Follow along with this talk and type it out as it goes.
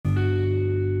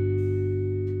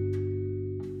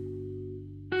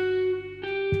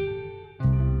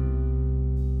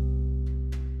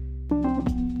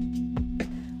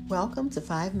Welcome to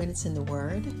 5 Minutes in the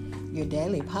Word, your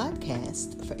daily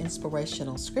podcast for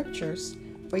inspirational scriptures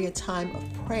for your time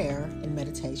of prayer and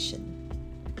meditation.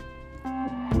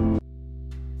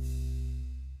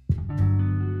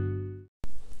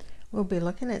 We'll be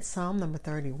looking at Psalm number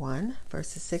 31,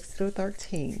 verses 6 through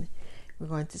 13. We're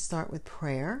going to start with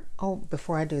prayer.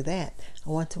 Before I do that, I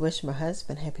want to wish my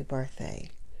husband happy birthday.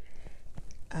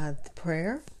 The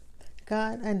prayer.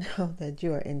 God, I know that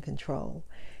you are in control.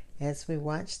 As we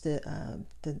watch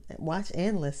watch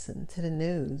and listen to the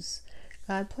news,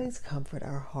 God, please comfort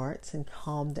our hearts and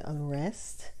calm the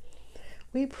unrest.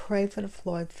 We pray for the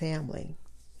Floyd family.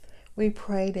 We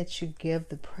pray that you give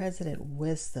the president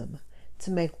wisdom to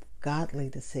make godly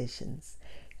decisions.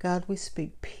 God, we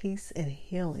speak peace and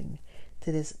healing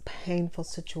to this painful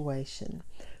situation.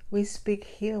 We speak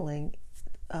healing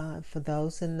for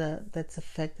those that's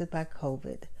affected by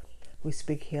COVID. We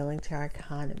speak healing to our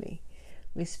economy.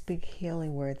 We speak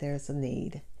healing where there's a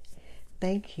need.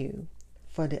 Thank you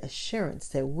for the assurance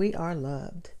that we are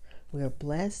loved, we are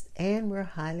blessed, and we're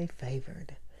highly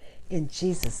favored. In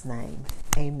Jesus' name,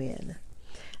 amen.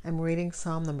 I'm reading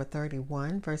Psalm number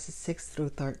 31, verses 6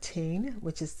 through 13,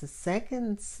 which is the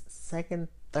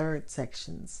third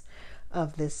sections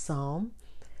of this psalm.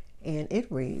 And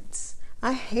it reads,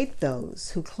 I hate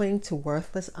those who cling to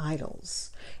worthless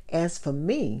idols. As for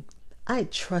me, I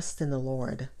trust in the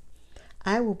Lord.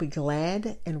 I will be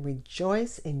glad and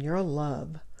rejoice in your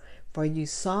love, for you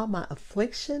saw my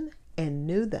affliction and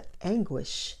knew the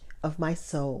anguish of my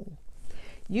soul.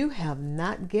 You have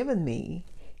not given me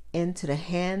into the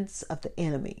hands of the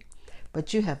enemy,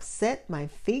 but you have set my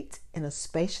feet in a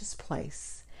spacious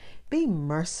place. Be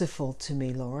merciful to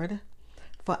me, Lord,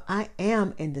 for I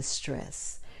am in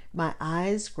distress. My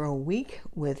eyes grow weak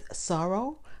with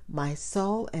sorrow, my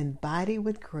soul and body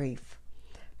with grief.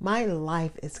 My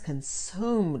life is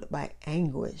consumed by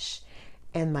anguish,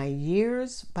 and my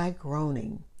years by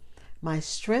groaning. My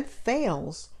strength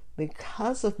fails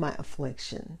because of my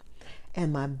affliction,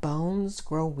 and my bones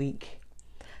grow weak.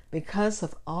 Because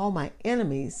of all my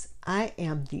enemies, I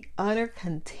am the utter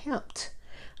contempt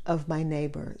of my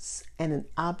neighbors, and an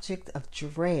object of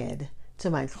dread to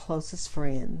my closest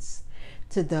friends.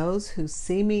 To those who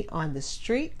see me on the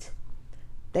street,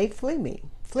 they flee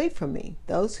from me.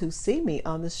 Those who see me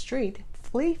on the street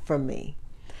flee from me.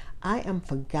 I am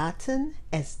forgotten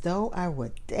as though I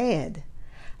were dead.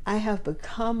 I have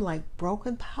become like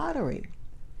broken pottery.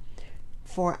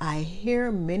 For I hear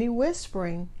many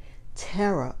whispering,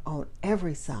 terror on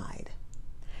every side.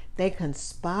 They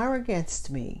conspire against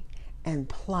me and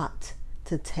plot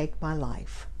to take my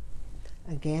life.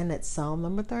 Again, that's Psalm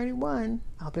number 31.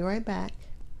 I'll be right back.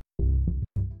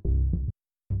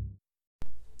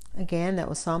 Again, that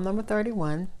was Psalm number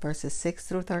 31, verses 6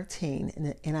 through 13 in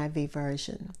the NIV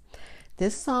version.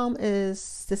 This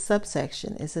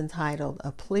subsection is entitled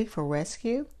A Plea for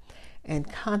Rescue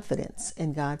and Confidence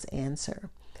in God's Answer.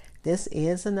 This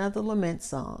is another lament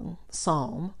psalm,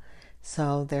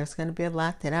 so there's going to be a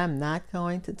lot that I'm not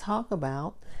going to talk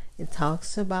about. It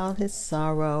talks about his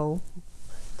sorrow,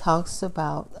 talks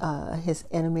about his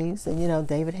enemies, and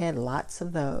David had lots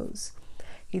of those.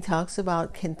 He talks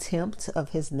about contempt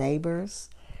of his neighbors.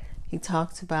 He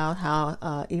talks about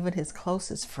how even his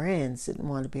closest friends didn't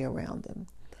want to be around him.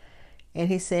 And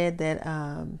he said that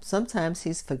sometimes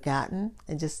he's forgotten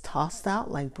and just tossed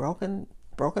out like broken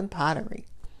pottery.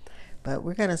 But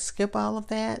we're going to skip all of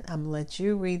that. I'm going to let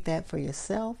you read that for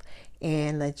yourself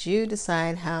and let you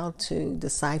decide how to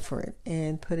decipher it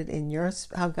and put it in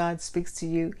how God speaks to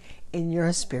you in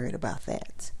your spirit about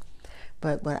that.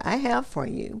 But what I have for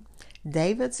you,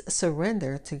 David's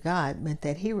surrender to God meant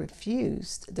that he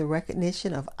refused the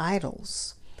recognition of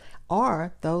idols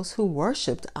or those who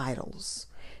worshiped idols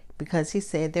because he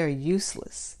said they're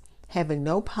useless, having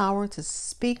no power to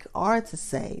speak or to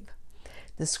save.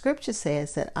 The scripture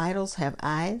says that idols have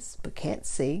eyes but can't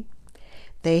see.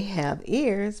 They have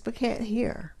ears but can't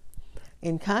hear.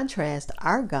 In contrast,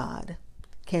 our God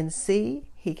can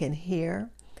see, he can hear,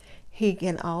 he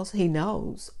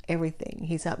knows everything.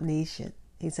 He's omniscient.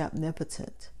 He's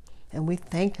omnipotent, and we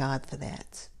thank God for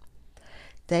that.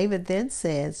 David then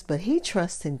says, but he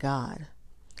trusts in God,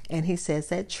 and he says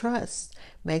that trust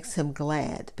makes him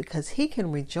glad because he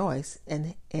can rejoice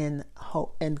in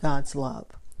hope in God's love.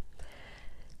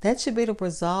 That should be the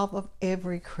resolve of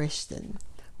every Christian.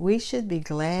 We should be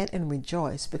glad and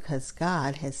rejoice because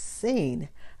God has seen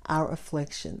our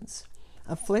afflictions.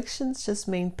 Afflictions just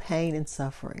mean pain and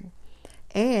suffering,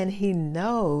 and he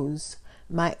knows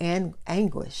my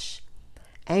anguish.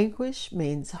 Anguish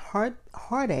means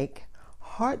heartache,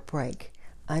 heartbreak,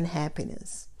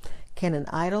 unhappiness. Can an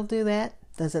idol do that?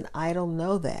 Does an idol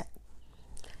know that?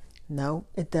 No,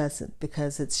 it doesn't,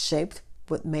 because it's shaped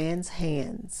with man's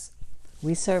hands.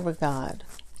 We serve a God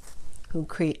who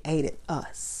created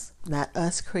us, not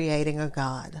us creating a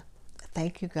God.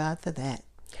 Thank you, God, for that.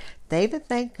 David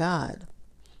thanked God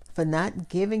for not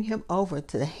giving him over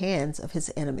to the hands of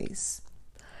his enemies.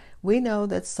 We know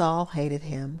that Saul hated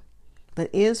him, but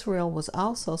Israel was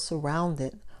also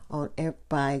surrounded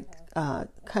by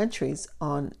countries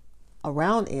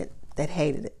around it that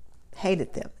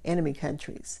hated them, enemy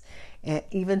countries. And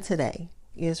even today,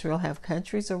 Israel have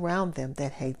countries around them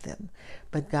that hate them.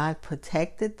 But God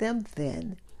protected them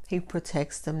then. He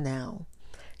protects them now.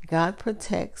 God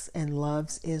protects and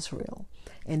loves Israel.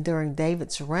 And during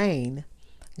David's reign,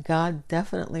 God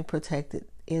definitely protected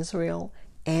Israel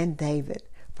and David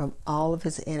from all of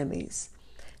his enemies.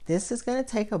 This is going to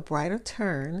take a brighter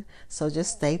turn, so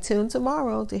just stay tuned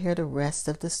tomorrow to hear the rest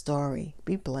of the story.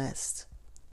 Be blessed.